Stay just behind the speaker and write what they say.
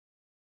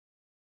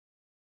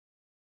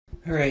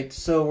Alright,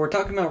 so we're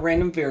talking about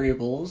random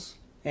variables,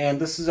 and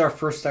this is our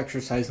first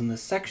exercise in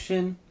this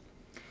section,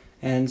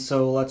 and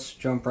so let's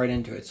jump right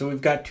into it. So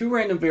we've got two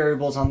random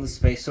variables on the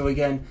space. So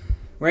again,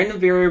 random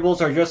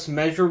variables are just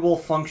measurable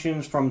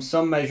functions from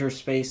some measure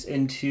space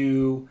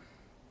into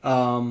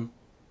the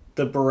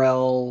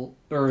Borel,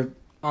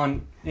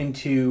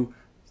 into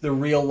the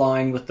real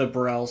line with the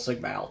Borel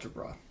sigma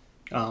algebra.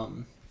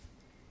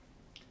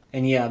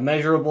 And yeah,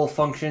 measurable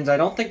functions, I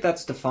don't think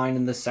that's defined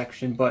in this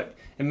section, but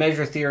in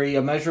measure theory,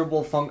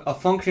 a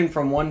function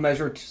from one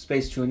measure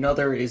space to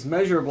another is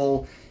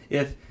measurable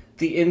if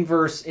the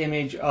inverse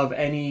image of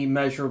any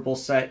measurable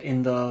set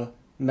in the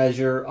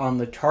measure on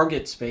the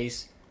target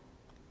space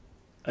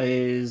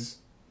is,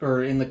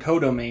 or in the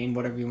codomain,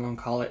 whatever you want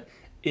to call it,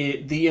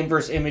 the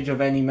inverse image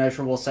of any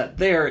measurable set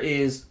there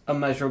is a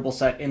measurable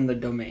set in the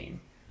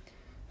domain.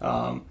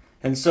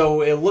 And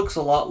so it looks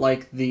a lot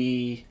like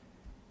the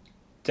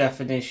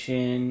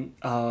definition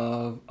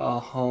of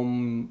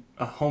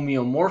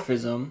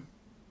homomorphism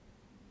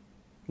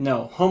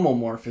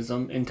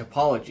in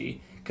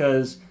topology,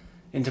 because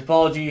in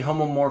topology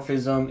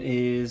homomorphism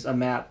is a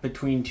map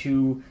between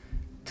two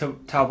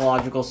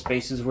topological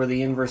spaces where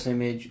the inverse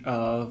image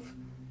of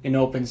an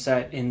open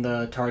set in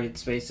the target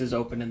space is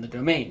open in the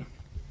domain.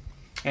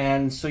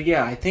 And so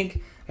yeah, I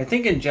think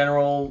in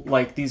general,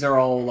 like, these are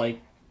all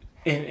like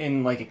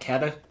in like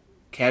a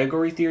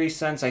category theory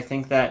sense, I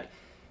think that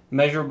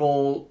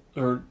measurable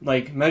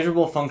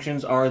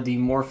functions are the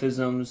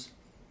morphisms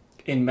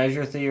in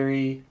measure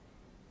theory,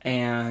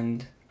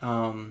 and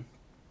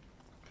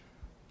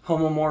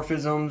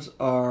homomorphisms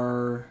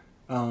are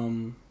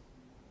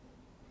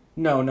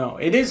no,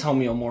 it is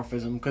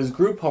homeomorphism, because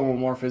group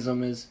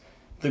homomorphism is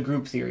the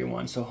group theory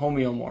one, so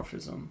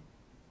homeomorphism.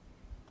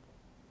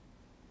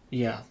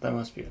 Yeah, that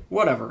must be it.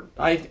 Whatever.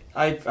 I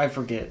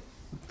forget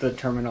the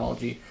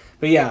terminology.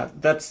 But yeah,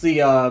 that's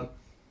the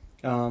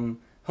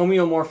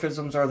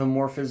homeomorphisms are the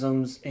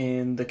morphisms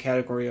in the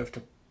category of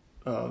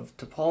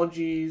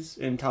topologies,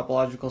 in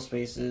topological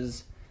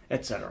spaces,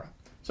 etc.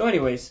 So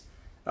anyways,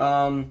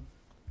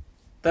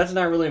 that's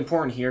not really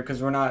important here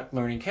because we're not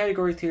learning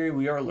category theory,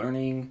 we are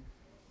learning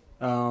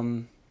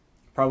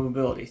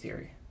probability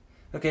theory.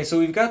 Okay, so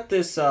we've got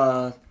this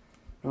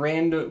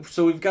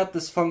we've got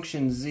this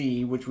function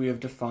z, which we have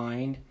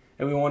defined,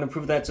 and we want to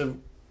prove that's a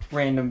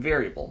random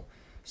variable.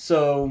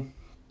 So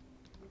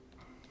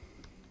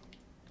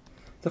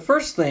the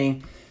first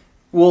thing,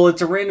 well,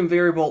 it's a random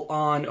variable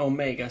on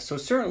omega, so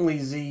certainly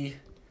z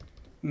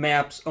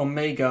maps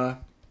omega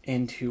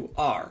into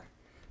R,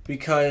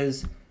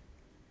 because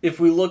if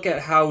we look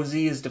at how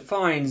z is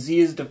defined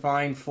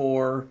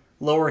for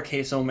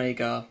lowercase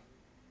omega,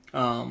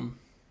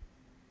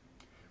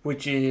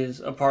 which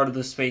is a part of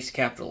the space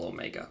capital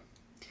Omega.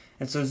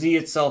 And so z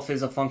itself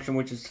is a function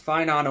which is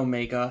defined on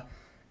omega,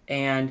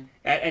 and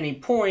at any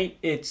point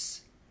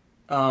its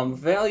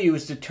value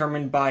is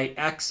determined by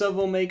x of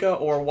omega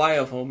or y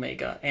of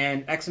omega,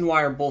 and x and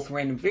y are both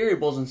random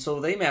variables, and so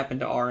they map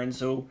into R, and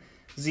so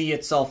z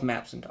itself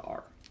maps into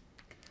R.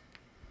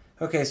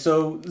 Okay,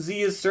 so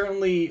z is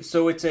certainly,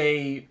 so it's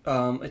a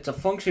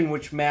function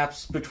which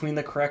maps between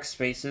the correct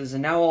spaces,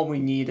 and now all we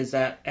need is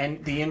that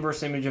the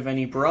inverse image of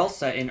any Borel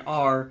set in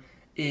R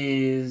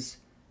is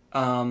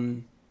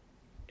an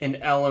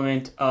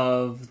element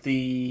of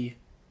the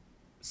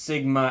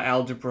sigma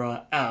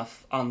algebra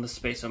F on the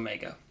space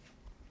omega.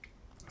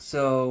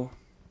 So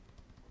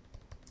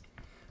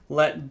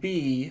let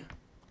B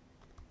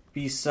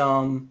be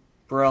some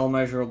Borel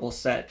measurable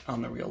set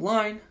on the real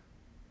line.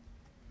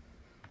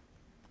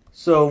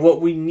 So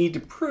what we need to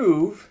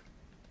prove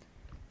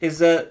is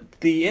that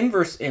the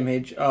inverse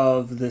image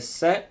of this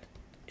set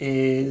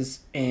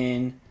is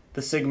in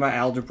the sigma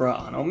algebra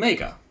on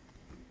omega.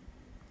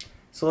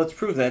 So let's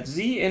prove that.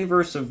 Z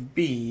inverse of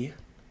B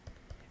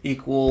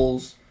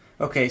equals,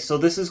 okay, so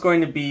this is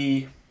going to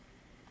be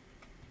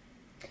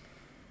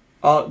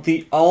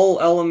the all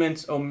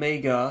elements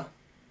omega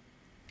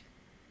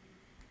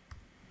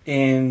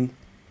in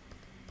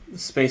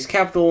space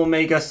capital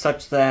Omega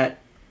such that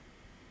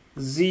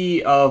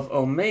z of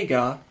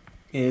omega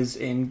is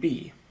in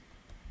B.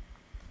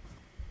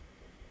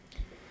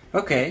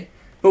 Okay,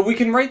 but we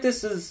can write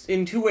this as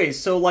in two ways.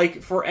 So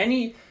like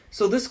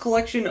so this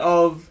collection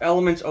of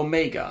elements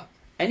omega,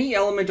 any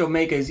element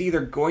omega is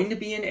either going to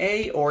be in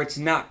A or it's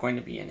not going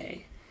to be in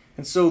A.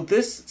 And so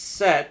this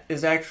set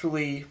is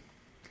actually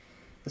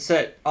the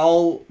set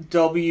all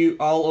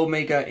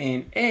omega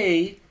in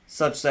A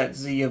such that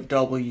z of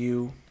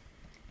W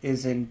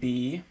is in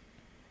B,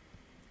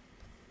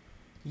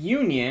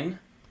 union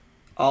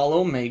all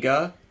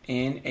omega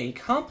in A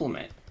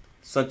complement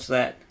such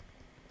that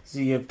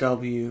z of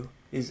W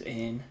is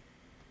in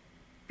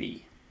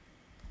B.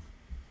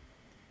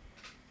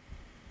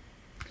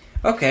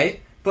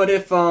 Okay, but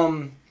if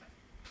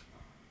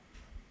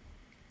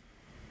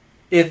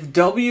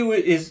W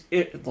is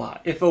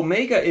if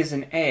omega is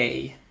an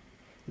A,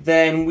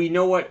 then we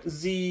know what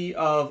z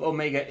of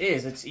omega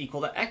is. It's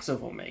equal to x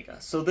of omega.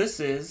 So this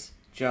is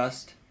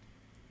just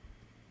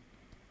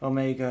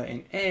omega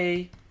in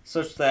A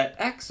such that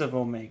x of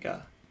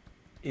omega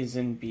is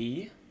in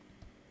B,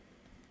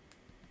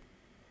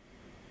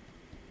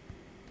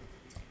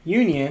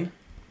 union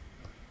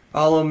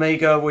all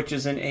omega which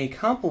is in A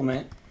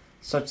complement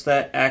such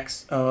that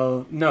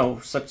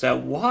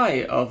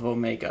y of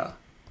omega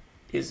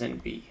is in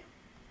B.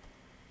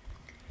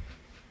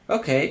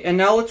 Okay, and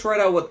now let's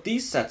write out what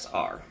these sets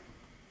are.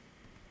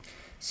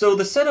 So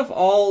the set of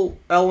all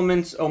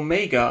elements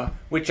omega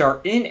which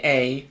are in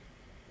A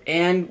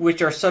and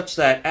which are such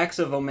that x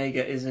of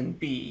omega is in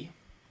B.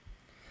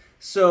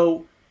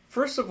 So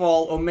first of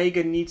all,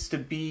 omega needs to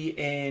be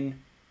in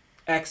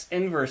x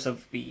inverse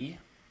of B,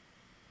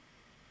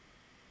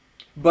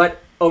 but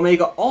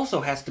omega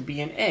also has to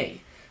be in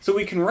A. So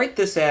we can write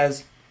this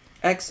as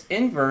x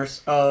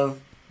inverse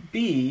of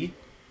B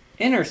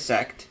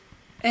intersect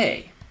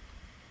A.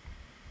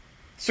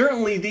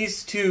 Certainly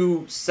these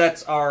two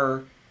sets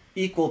are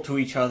equal to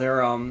each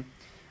other.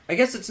 I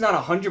guess it's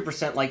not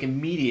 100% like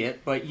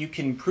immediate, but you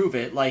can prove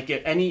it. Like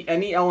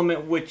any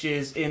element which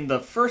is in the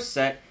first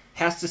set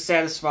has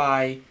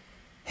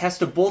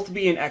to both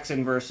be in x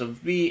inverse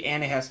of B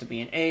and it has to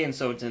be in A, and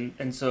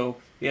so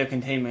we have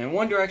containment in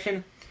one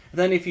direction.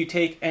 Then if you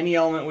take any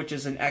element which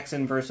is in x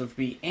inverse of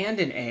B and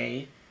in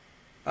A,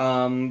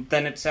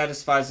 then it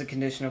satisfies the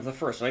condition of the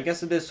first. So I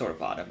guess it is sort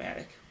of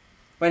automatic.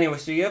 But anyway,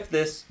 so you have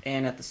this,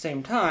 and at the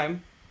same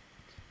time,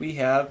 we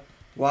have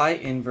y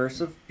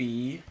inverse of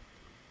B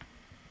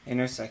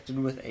intersected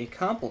with A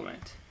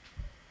complement.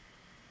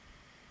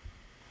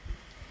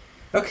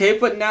 Okay,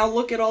 but now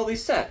look at all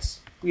these sets.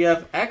 We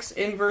have x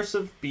inverse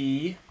of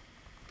B,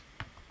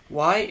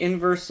 y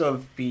inverse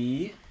of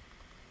B,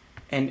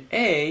 and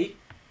A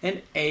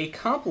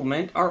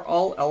complement are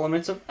all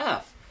elements of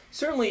F.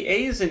 Certainly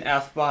A is in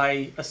F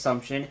by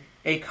assumption.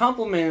 A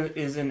complement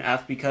is in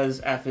F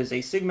because F is a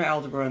sigma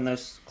algebra and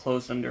thus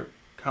closed under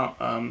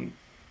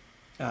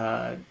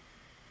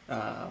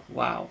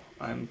wow,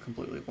 I'm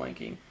completely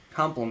blanking.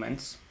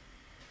 Complements.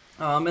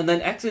 And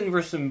then x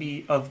inverse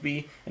of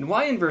B and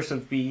y inverse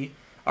of B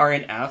are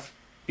in F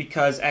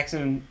because x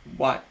and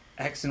y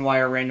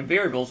are random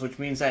variables, which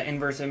means that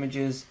inverse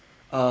images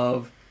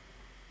of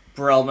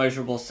Borel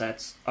measurable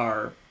sets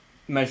are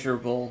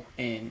measurable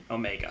in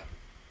omega.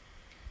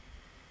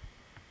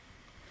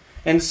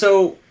 And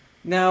so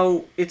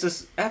now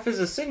F is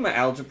a sigma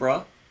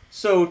algebra,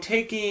 so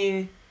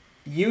taking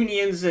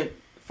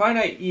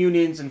finite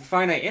unions and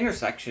finite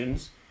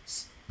intersections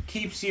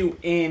keeps you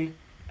in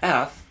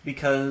F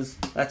because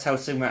that's how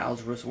sigma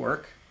algebras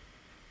work.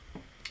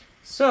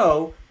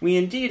 So we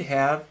indeed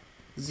have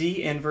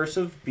Z inverse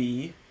of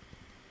B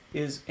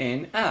is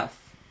in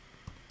F.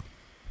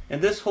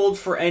 And this holds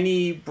for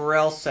any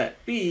Borel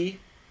set B,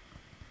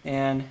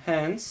 and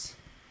hence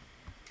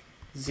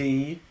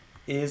Z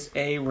is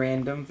a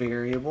random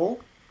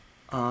variable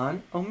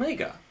on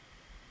omega.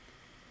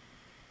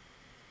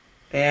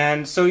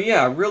 And so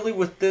yeah, really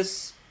with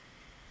this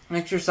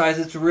exercise,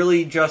 it's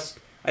really just,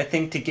 I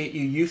think, to get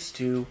you used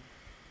to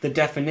the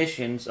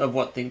definitions of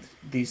what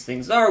these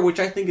things are, which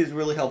I think is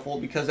really helpful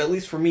because, at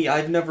least for me,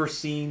 I've never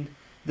seen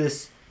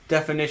this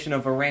definition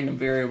of a random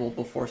variable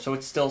before, so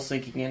it's still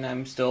sinking in.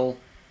 I'm still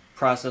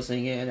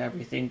processing it and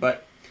everything,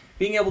 but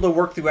being able to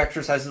work through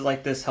exercises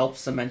like this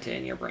helps cement it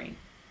in your brain.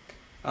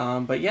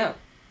 But yeah,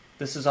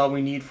 this is all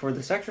we need for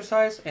this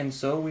exercise, and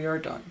so we are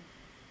done.